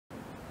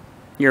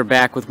You're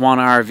back with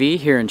Wana RV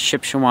here in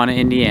Shipshewana,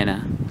 Indiana.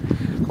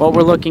 What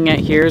we're looking at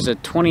here is a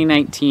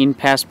 2019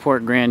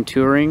 Passport Grand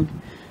Touring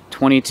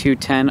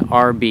 2210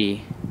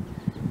 RB.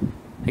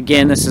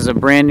 Again, this is a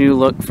brand new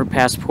look for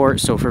Passport,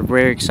 so we're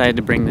very excited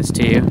to bring this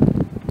to you.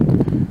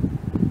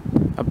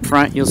 Up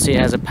front, you'll see it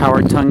has a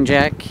power tongue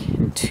jack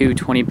and two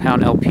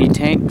 20-pound LP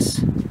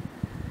tanks.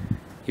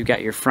 You've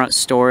got your front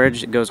storage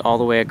that goes all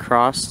the way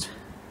across.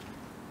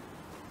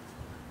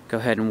 Go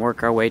ahead and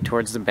work our way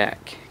towards the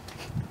back.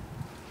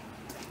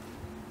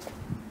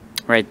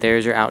 Right there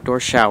is your outdoor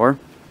shower.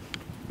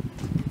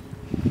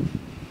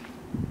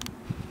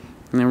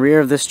 In the rear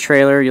of this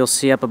trailer, you'll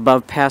see up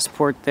above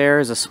Passport there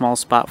is a small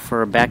spot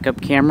for a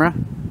backup camera.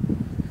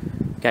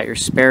 Got your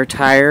spare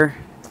tire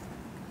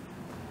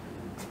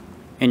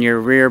and your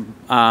rear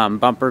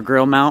bumper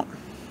grill mount.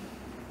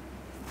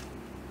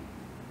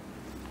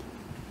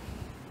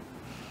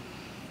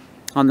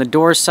 On the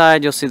door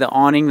side, you'll see the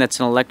awning. That's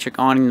an electric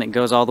awning that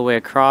goes all the way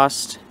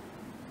across.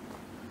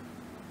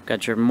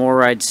 Got your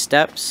MORryde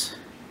steps.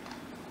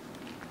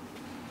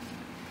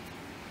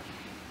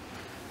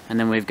 And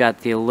then we've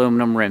got the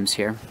aluminum rims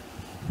here.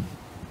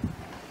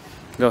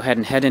 Go ahead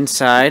and head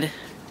inside.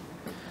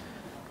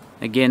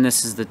 Again,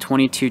 this is the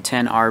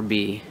 2210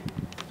 RB.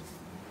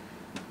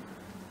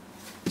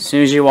 As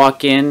soon as you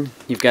walk in,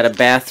 you've got a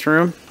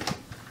bathroom.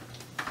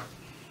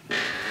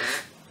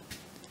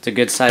 It's a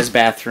good sized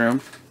bathroom.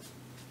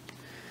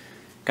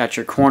 Got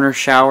your corner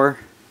shower.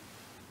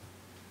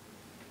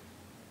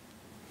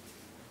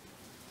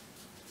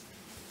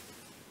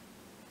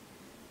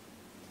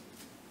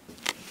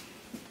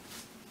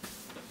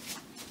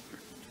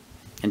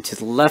 And to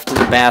the left of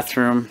the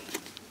bathroom,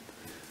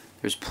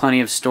 there's plenty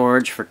of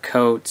storage for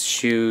coats,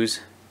 shoes,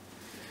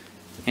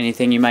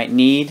 anything you might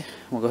need.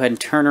 We'll go ahead and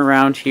turn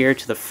around here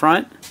to the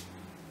front.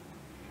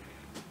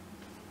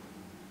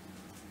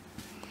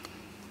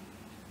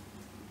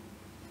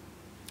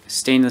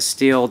 Stainless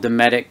steel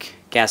Dometic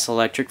gas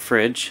electric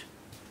fridge.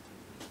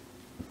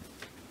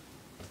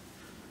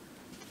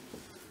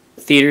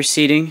 Theater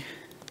seating.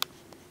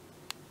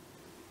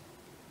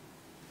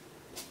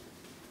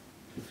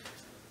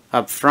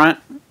 Up front,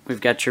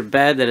 we've got your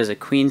bed. That is a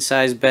queen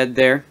size bed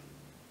there.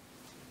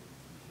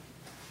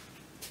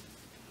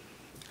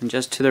 And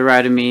just to the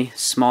right of me,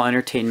 small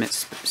entertainment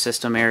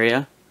system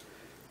area.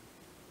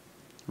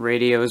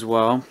 Radio as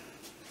well.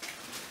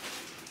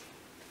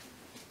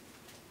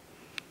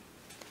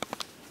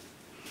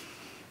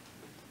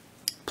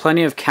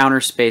 Plenty of counter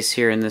space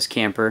here in this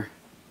camper,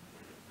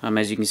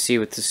 as you can see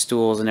with the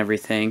stools and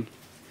everything.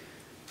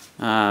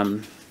 Your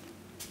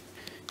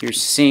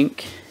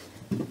sink.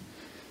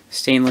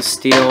 Stainless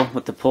steel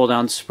with the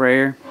pull-down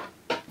sprayer.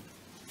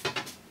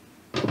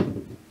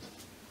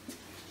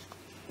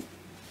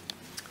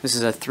 This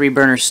is a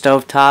 3-burner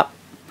stovetop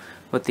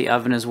with the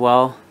oven as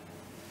well.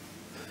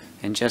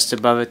 And just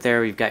above it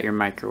there, we've got your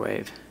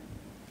microwave.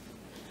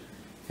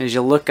 As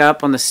you look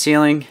up on the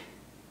ceiling,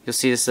 you'll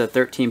see this is a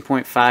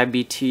 13.5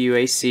 BTU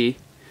AC.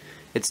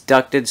 It's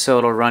ducted so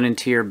it'll run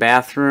into your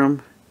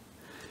bathroom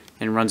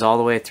and runs all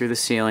the way through the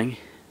ceiling.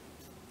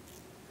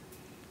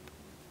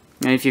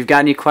 And if you've got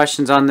any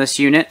questions on this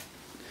unit,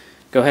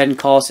 go ahead and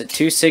call us at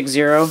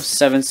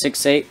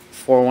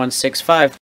 260-768-4165.